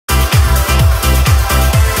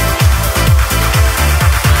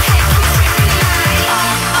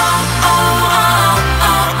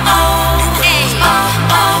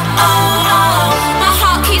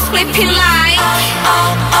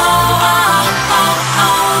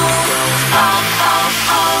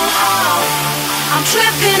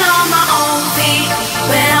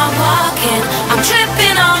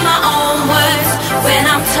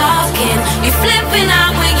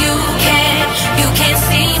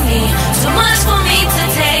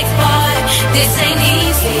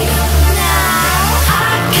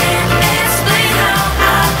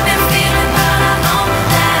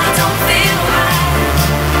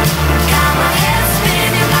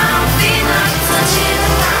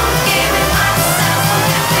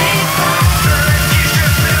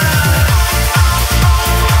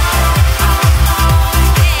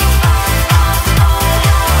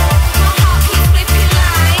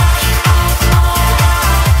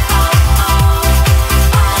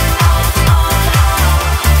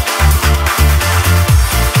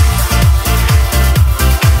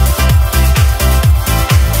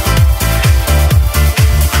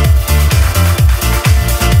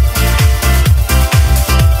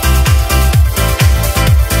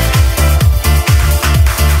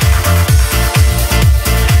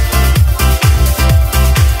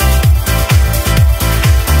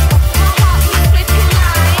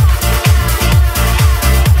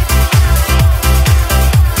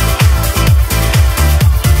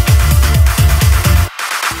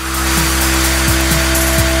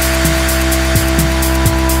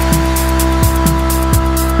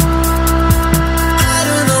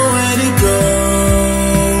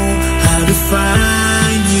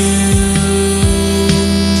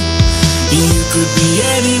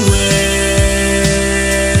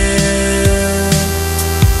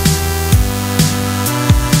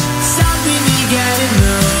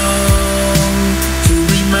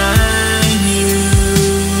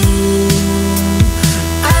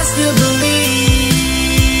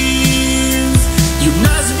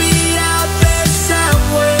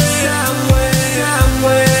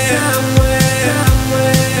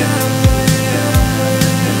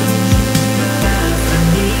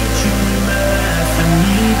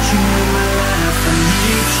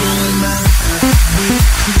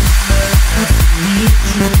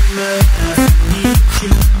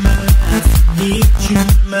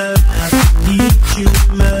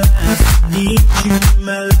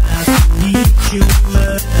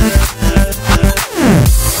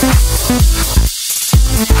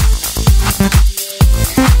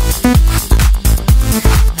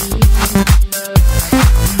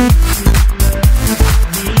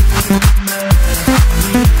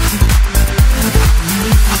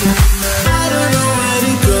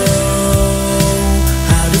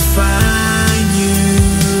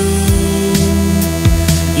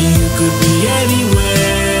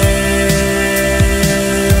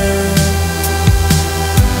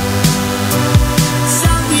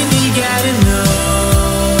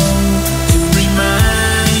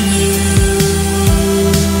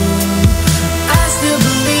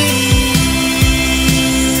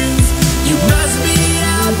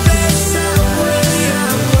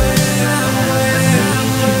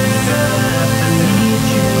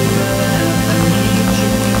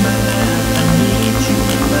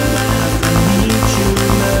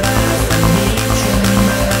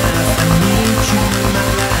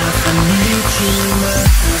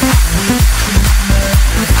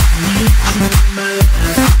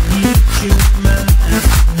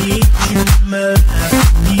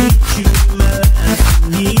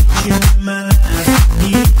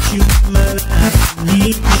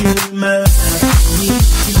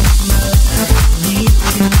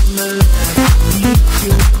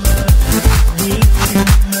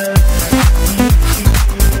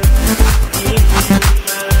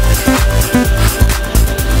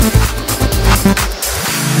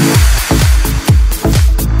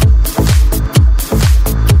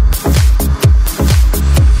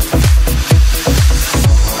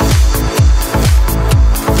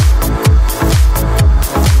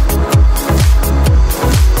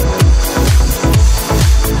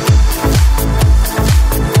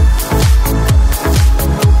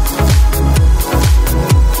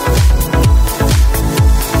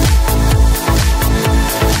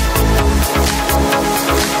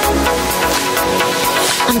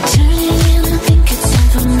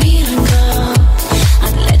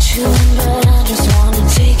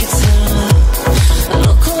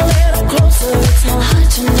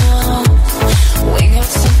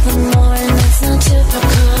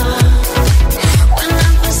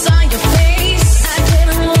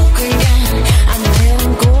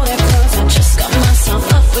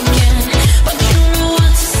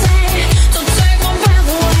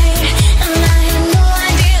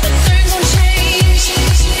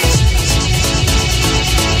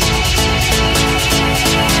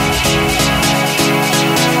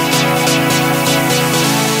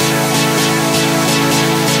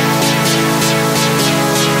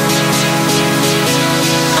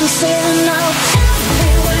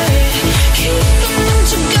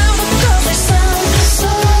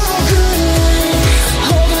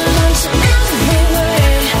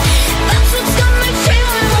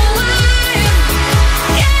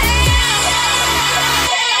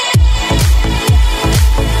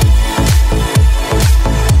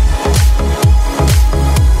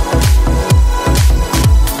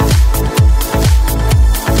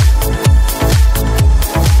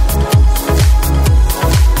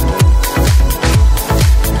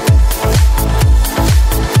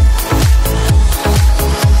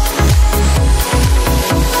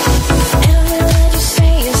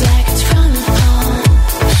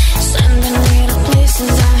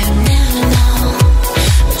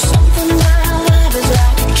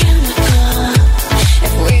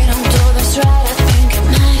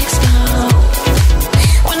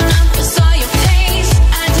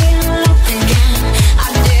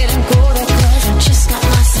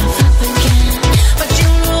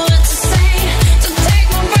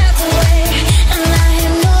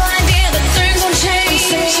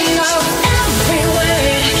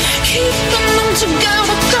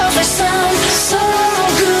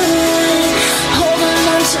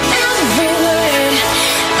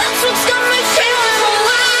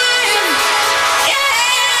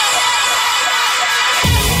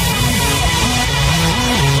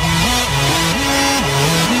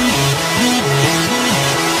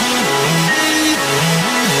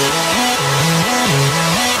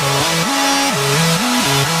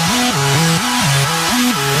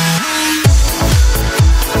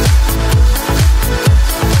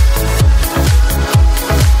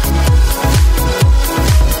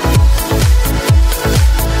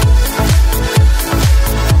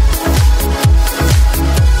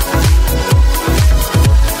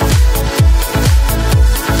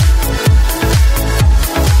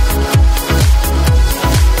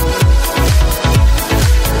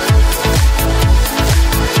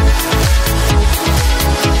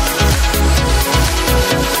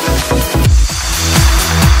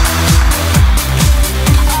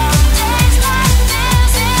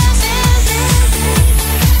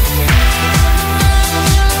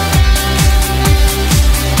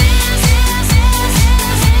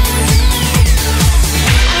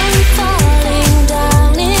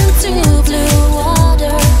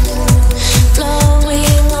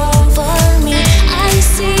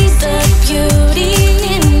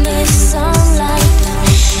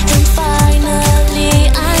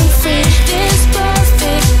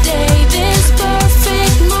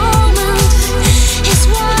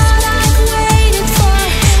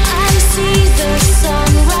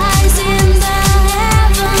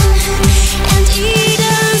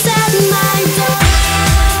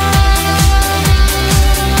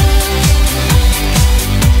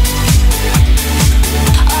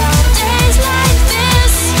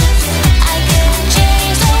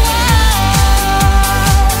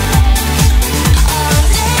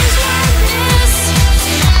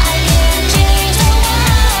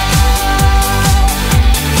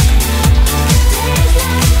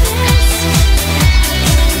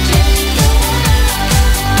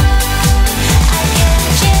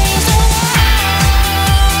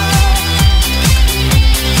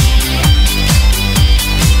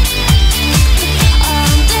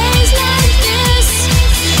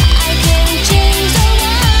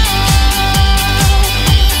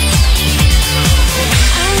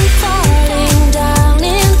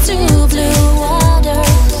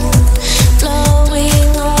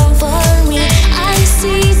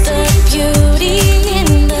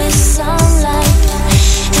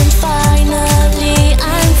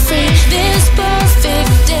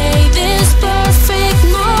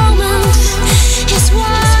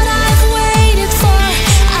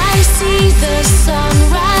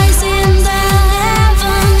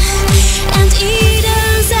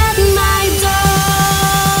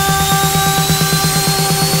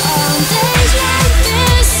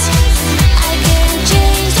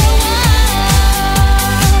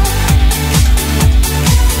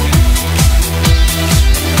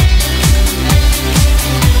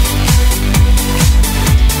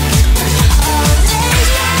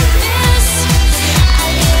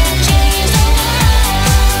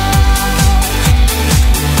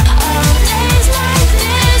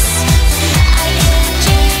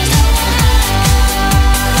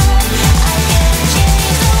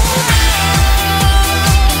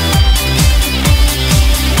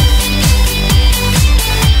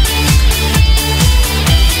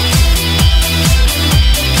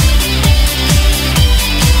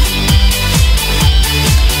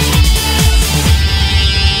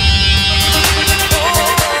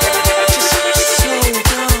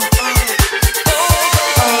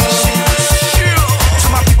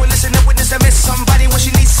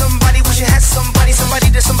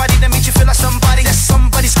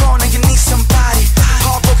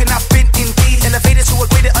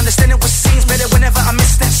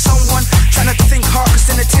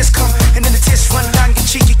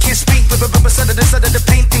Beside of the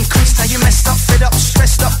paint increased. How you messed up, fed up,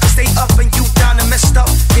 stressed up. Stay up and you down and messed up.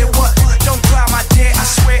 Yeah, what? Don't cry, my dear. I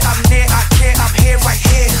swear I'm near, I care, I'm here, right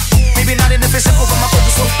here. Maybe not in the physical, but my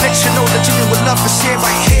focus will let you know that genuine love is here,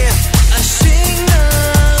 right here. I sing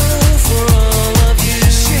now for all of you.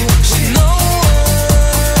 With no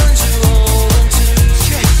one to hold on to.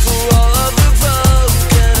 For all of the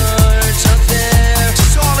broken hearts out there.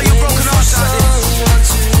 To all of you broken hearts out there.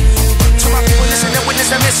 To my people, listen and witness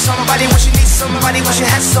and miss somebody when you need somebody, when you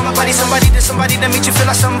had somebody, somebody that made you feel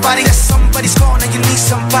like somebody. That somebody's gone and you need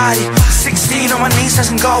somebody. 16 on my knees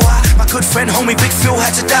doesn't go. My good friend, homie, Big Phil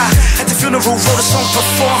had to die. At the funeral, wrote a song,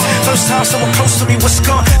 perform. First time someone close to me was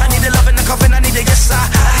gone. I need a love in the coffin, I need a yes, I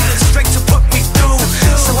need a strength to put me through.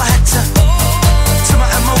 So I had to my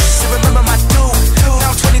emotions to remember my dude.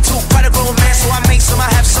 Now I'm 22, quite a grown man. So I made some, I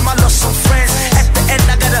have some, I lost some friends. At the end,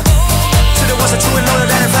 I gotta to the ones that true and know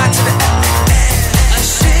that if I to the end. I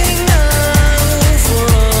sing now for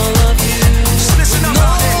all of you. Just listen up, no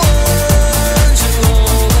one to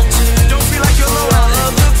hold on to. Don't feel like you're alone. All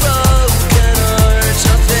of the broken hearts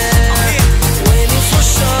out there, waiting for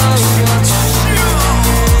someone to hear.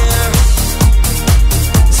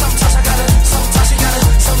 Sometimes I gotta, sometimes you gotta,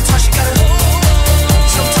 sometimes you gotta.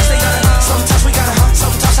 Sometimes they gotta, sometimes we gotta,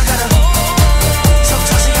 sometimes I gotta.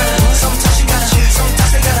 Sometimes you gotta, sometimes you gotta,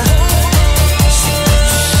 sometimes they gotta.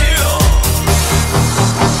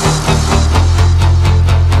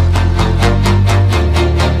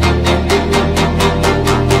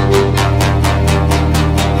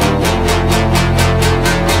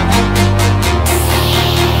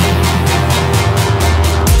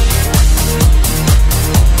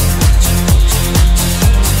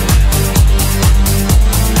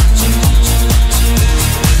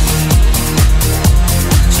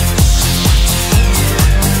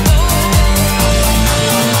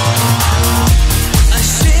 I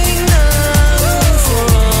sing now for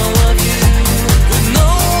all of you. With no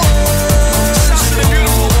one to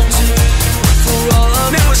hold on to. For all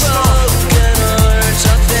of the broken hearts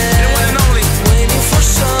out there, waiting for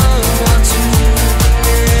someone to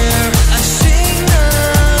hear. I sing now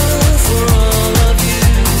for all of you.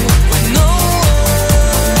 With no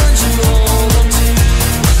one to hold on to.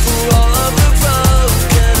 For all of the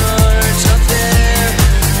broken hearts out there,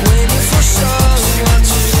 waiting for someone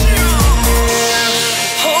to hear.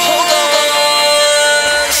 Hold on.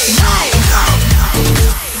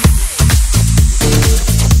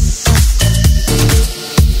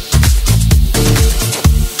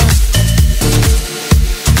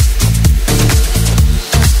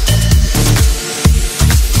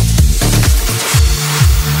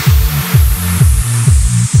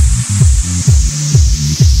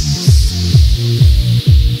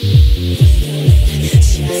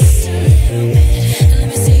 Just a little bit. Let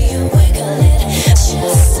me see you wiggle it.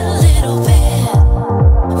 Just a little bit.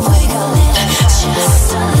 Wiggle it.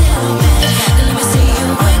 Just a little bit. Let me see you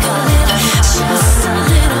wiggle it. Just a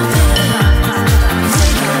little bit.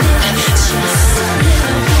 Wiggle it. Just a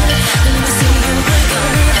little bit. Let me see you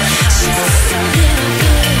wiggle it. Just a little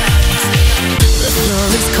bit. The floor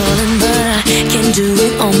is calling, but I can't do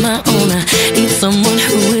it on my own. I need someone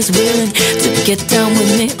who is willing to get down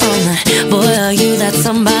with me all night. Boy, are you that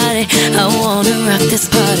somebody? I wanna rock this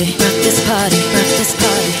party.